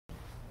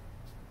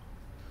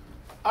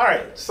All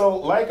right, so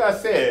like I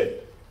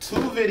said, 2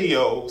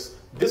 videos.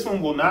 This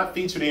one will not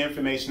feature the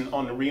information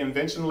on the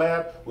reinvention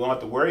lab. We don't have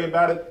to worry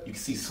about it. You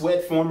can see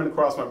sweat forming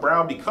across my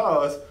brow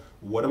because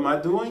what am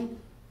I doing?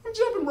 I'm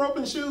jumping rope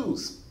in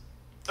shoes.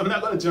 I'm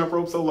not going to jump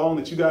rope so long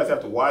that you guys have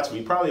to watch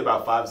me. Probably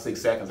about 5 or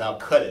 6 seconds. I'll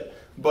cut it.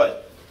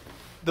 But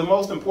the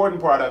most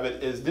important part of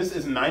it is this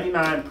is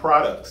 99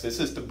 products.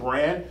 This is the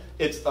brand.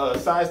 It's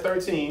size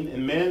 13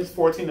 in men's,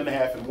 14 and a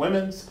half in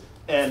women's.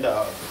 And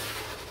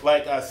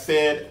like I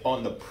said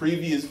on the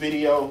previous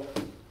video,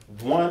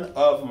 one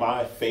of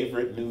my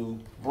favorite new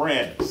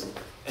brands.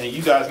 And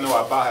you guys know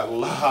I buy a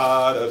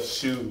lot of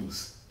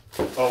shoes.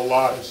 A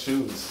lot of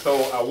shoes.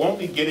 So I won't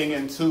be getting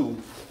into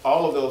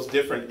all of those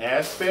different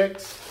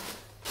aspects.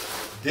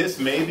 This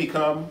may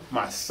become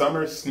my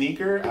summer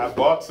sneaker. I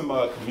bought some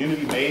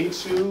community made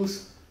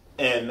shoes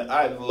and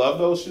I love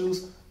those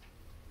shoes.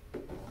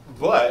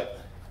 But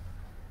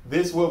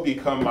this will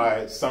become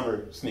my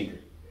summer sneaker.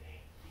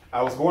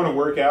 I was going to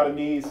work out in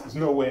these. There's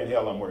no way in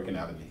hell I'm working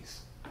out in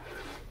these.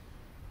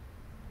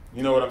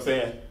 You know what I'm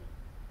saying?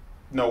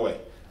 No way.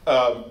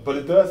 But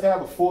it does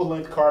have a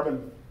full-length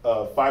carbon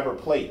fiber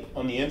plate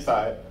on the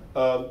inside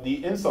of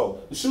the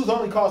insole. The shoes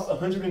only cost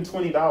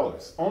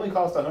 $120. Only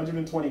cost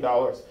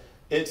 $120.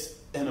 It's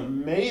an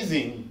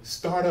amazing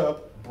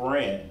startup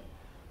brand.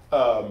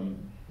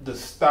 The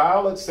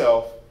style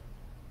itself,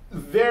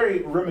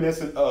 very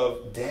reminiscent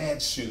of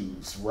dad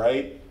shoes,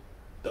 right?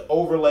 The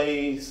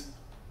overlays.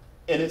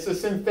 And it's a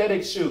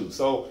synthetic shoe.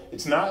 So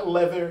it's not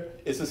leather.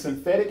 It's a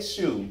synthetic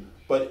shoe.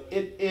 But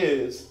it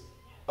is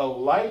a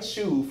light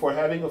shoe for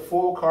having a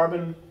full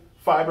carbon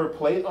fiber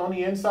plate on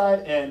the inside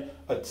and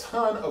a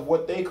ton of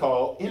what they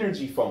call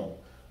energy foam.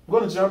 I'm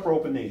going to jump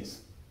rope in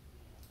these.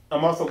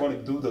 I'm also going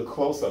to do the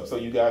close-up so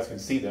you guys can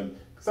see them.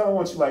 Because I don't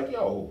want you like,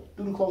 yo,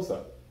 do the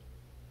close-up.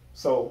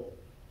 So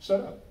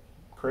shut up,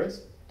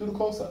 Chris. Do the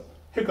close-up.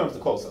 Here comes the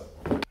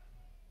close-up.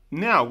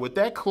 Now, with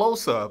that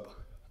close-up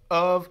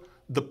of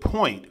the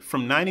point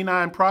from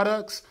 99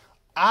 products,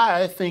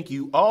 I think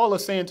you all are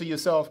saying to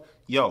yourself,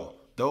 yo,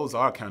 those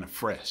are kind of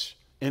fresh.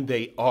 And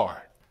they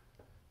are.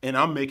 And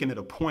I'm making it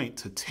a point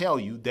to tell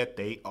you that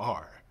they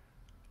are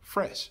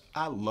fresh.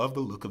 I love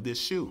the look of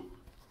this shoe.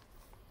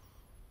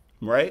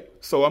 Right?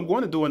 So I'm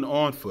going to do an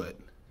on foot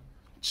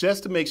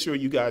just to make sure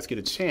you guys get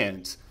a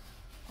chance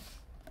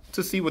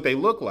to see what they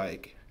look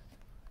like.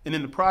 And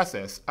in the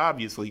process,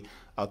 obviously,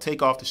 I'll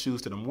take off the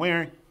shoes that I'm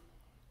wearing.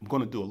 I'm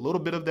going to do a little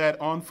bit of that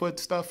on foot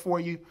stuff for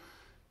you.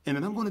 And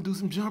then I'm going to do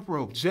some jump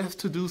rope just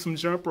to do some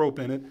jump rope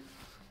in it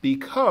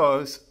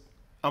because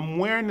I'm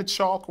wearing the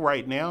chalk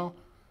right now.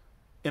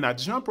 And I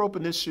jump rope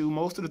in this shoe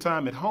most of the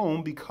time at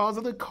home because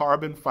of the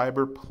carbon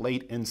fiber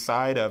plate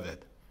inside of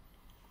it.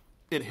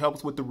 It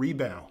helps with the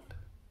rebound.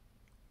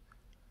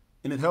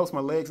 And it helps my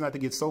legs not to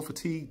get so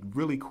fatigued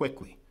really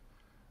quickly.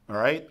 All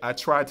right. I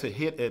try to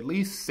hit at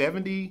least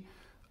 70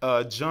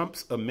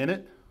 jumps a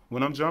minute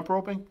when I'm jump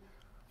roping.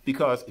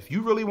 Because if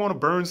you really want to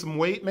burn some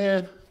weight,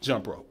 man,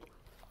 jump rope.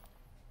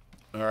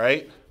 All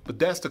right. But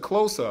that's the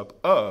close-up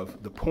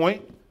of the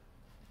point.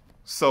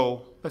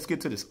 So let's get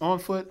to this on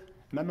foot.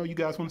 And I know you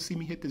guys want to see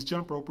me hit this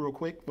jump rope real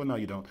quick. Well, no,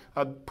 you don't.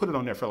 I'll put it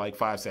on there for like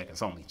 5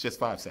 seconds only. Just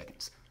 5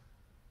 seconds.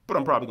 But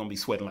I'm probably going to be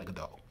sweating like a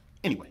dog.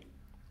 Anyway,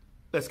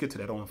 let's get to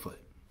that on foot.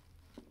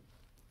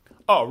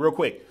 Oh, real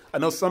quick. I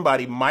know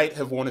somebody might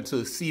have wanted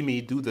to see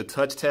me do the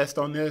touch test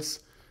on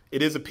this.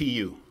 It is a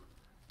PU.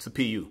 It's a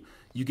PU.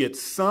 You get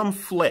some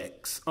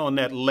flex on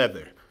that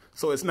leather.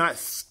 So it's not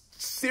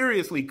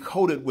seriously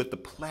coated with the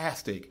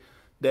plastic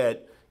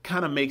that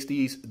kind of makes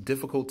these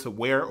difficult to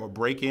wear or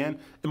break in.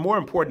 And more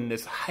important,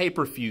 it's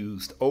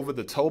hyperfused over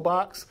the toe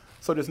box.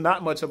 So there's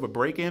not much of a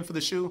break in for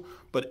the shoe.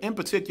 But in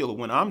particular,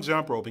 when I'm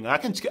jump roping, I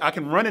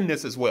can run in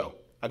this as well.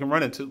 I can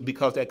run into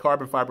because that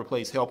carbon fiber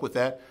plates help with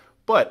that.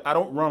 But I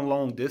don't run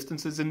long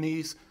distances in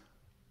these.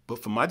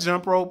 But for my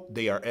jump rope,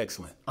 they are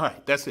excellent. All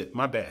right, that's it.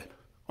 My bad.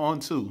 On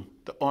to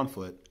the on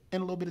foot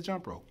and a little bit of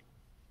jump rope.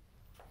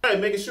 All right,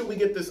 making sure we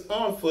get this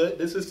on foot.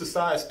 This is the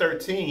size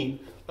 13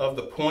 of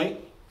the point.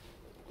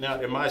 Now,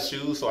 they're my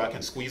shoes, so I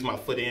can squeeze my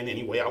foot in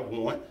any way I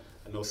want.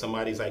 I know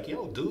somebody's like,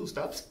 yo, dude,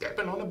 stop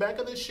stepping on the back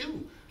of the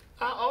shoe.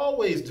 I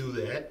always do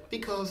that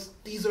because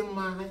these are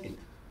mine.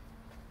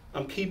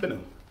 I'm keeping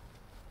them.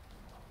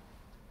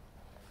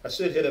 I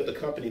should hit up the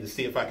company to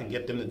see if I can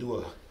get them to do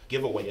a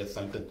giveaway or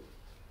something.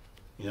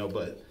 You know,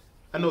 but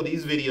I know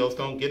these videos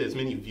don't get as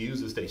many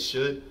views as they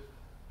should.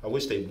 I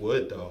wish they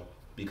would, though,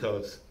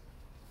 because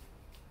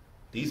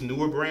these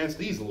newer brands,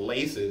 these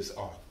laces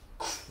are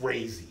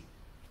crazy.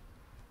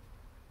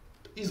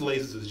 These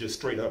laces is just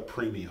straight up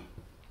premium.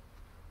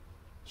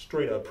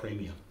 Straight up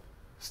premium.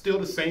 Still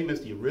the same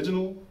as the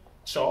original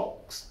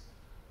chalks.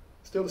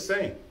 Still the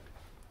same.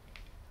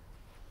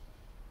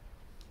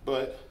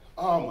 But,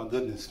 oh my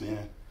goodness,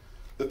 man.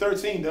 The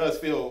 13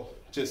 does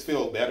just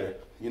feel better,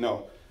 you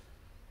know.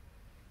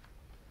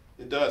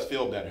 It does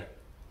feel better.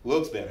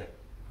 Looks better.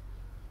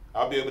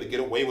 I'll be able to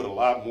get away with a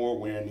lot more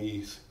wearing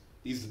these.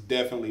 These are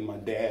definitely my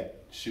dad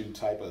shoe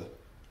type of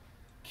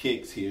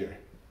kicks here.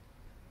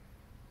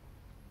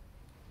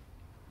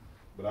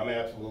 but I'm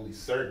absolutely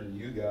certain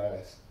you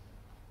guys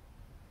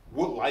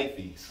would like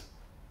these.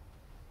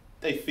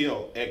 They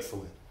feel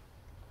excellent.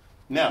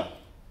 Now,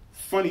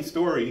 funny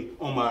story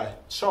on my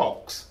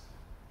chalks.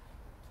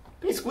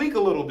 They squeak a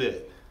little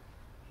bit.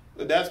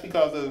 But that's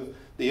because of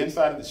the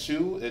inside of the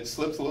shoe. It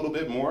slips a little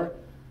bit more,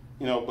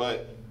 you know,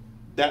 but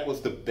that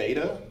was the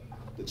beta,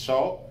 the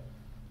chalk.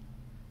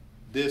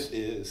 This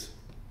is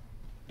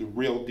the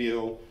real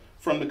deal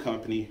from the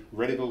company,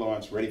 ready to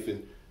launch, ready for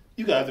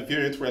you guys if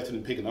you're interested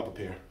in picking up a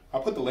pair.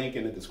 I'll put the link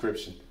in the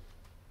description.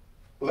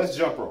 But let's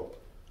jump rope.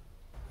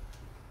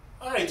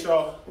 All right,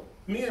 y'all.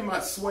 Me and my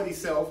sweaty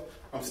self,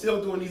 I'm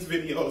still doing these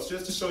videos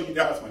just to show you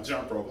guys my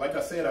jump rope. Like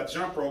I said, I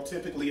jump rope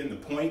typically in the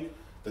point,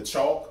 the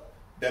chalk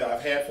that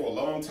I've had for a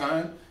long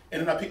time.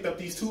 And then I picked up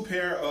these two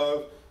pair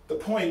of the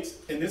points,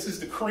 and this is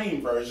the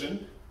cream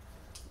version,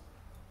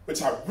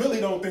 which I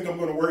really don't think I'm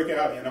going to work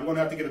out in. I'm going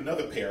to have to get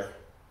another pair.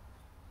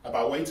 I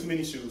bought way too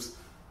many shoes.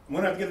 I'm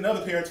going to have to get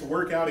another pair to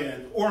work out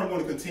in, or I'm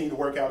going to continue to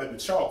work out in the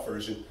chalk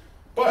version.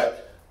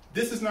 But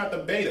this is not the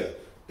beta.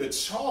 The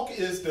chalk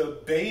is the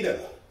beta.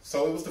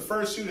 So it was the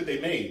first shoe that they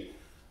made.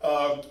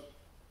 I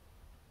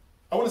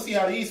want to see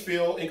how these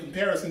feel in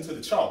comparison to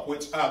the chalk,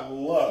 which I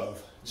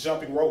love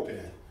jumping rope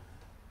in,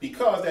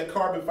 because that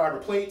carbon fiber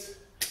plate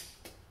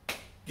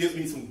gives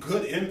me some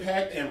good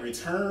impact and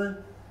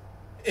return.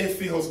 It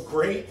feels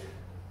great,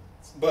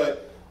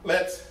 but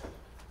let's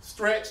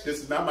stretch.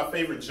 This is not my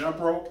favorite jump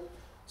rope.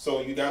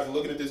 So you guys are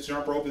looking at this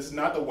jump rope. This is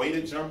not the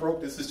weighted jump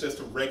rope. This is just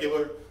a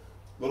regular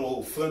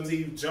little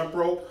flimsy jump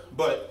rope.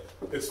 But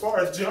as far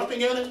as jumping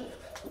in it,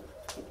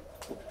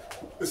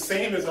 the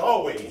same as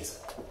always.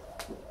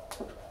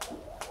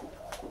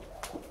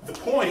 The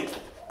point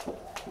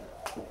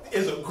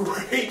is a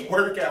great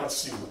workout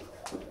shoe.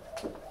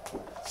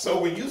 So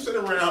when you sit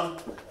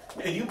around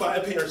and you buy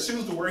a pair of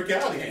shoes to work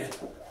out in,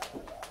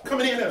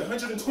 coming in at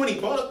 120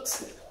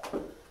 bucks,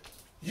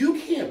 you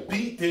can't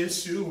beat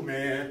this shoe,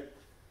 man.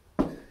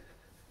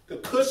 The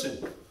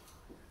cushion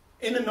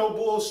in the no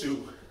bull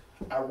shoe,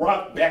 I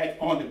rock back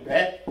on the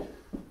back,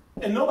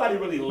 and nobody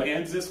really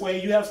lands this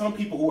way. You have some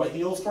people who are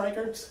heel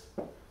strikers,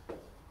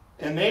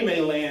 and they may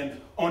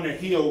land on their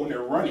heel when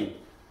they're running,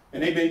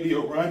 and they may be a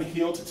run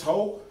heel to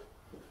toe.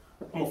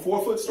 I'm a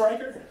 4-foot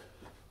striker,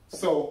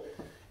 so,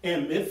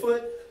 and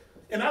midfoot,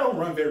 and I don't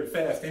run very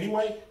fast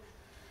anyway,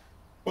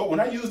 but when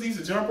I use these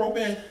to jump rope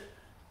in,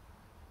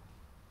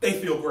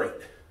 they feel great.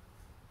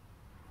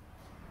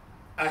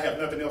 I have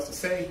nothing else to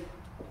say.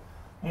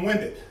 I'm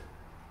winded.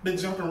 Been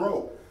jumping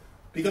rope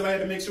because I had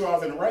to make sure I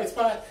was in the right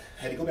spot.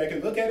 I had to go back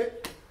and look at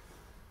it.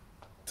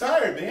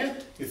 Tired, man.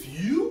 If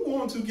you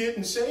want to get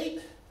in shape,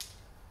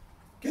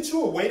 get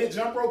you a weighted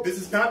jump rope. This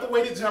is not the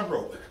weighted jump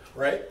rope,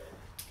 right?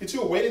 Get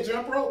you a weighted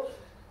jump rope.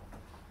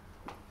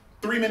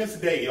 3 minutes a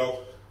day,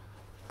 yo.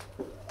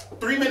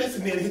 3 minutes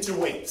and then hit your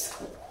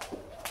weights,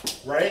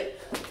 right?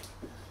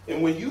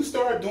 And when you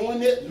start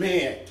doing it,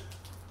 man,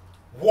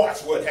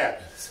 watch what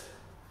happens.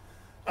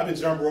 I've been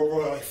jumping rope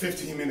for like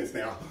 15 minutes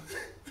now.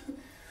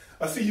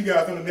 I'll see you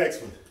guys on the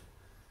next one.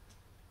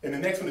 And the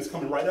next one is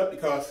coming right up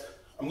because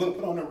I'm going to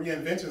put on the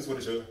Reinventions,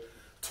 which are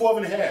 12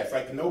 and a half,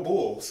 like the no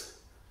bulls,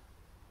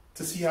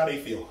 to see how they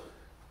feel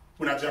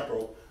when I jump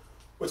rope,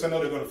 which I know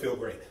they're going to feel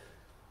great.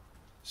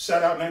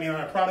 Shout out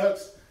 99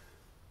 Products.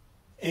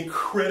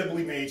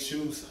 Incredibly made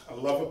shoes. I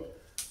love them.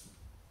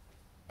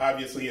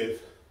 Obviously,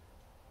 if,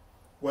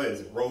 what is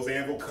it, Rose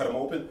Anvil cut them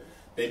open,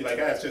 they'd be like,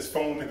 ah, it's just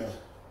foam and a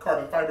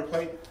carbon fiber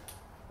plate.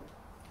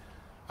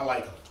 I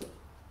like them.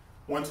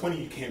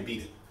 120, you can't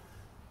beat it.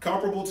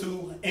 Comparable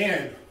to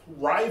and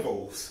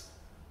rivals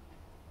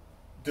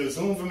the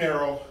Zoom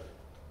Vomero,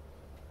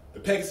 the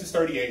Pegasus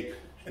 38.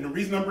 And the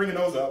reason I'm bringing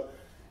those up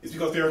is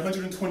because they're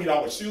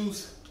 $120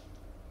 shoes.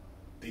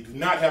 They do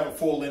not have a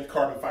full-length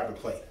carbon fiber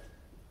plate.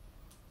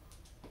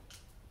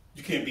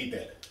 You can't beat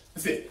that.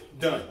 That's it.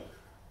 Done.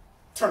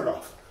 Turn it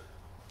off.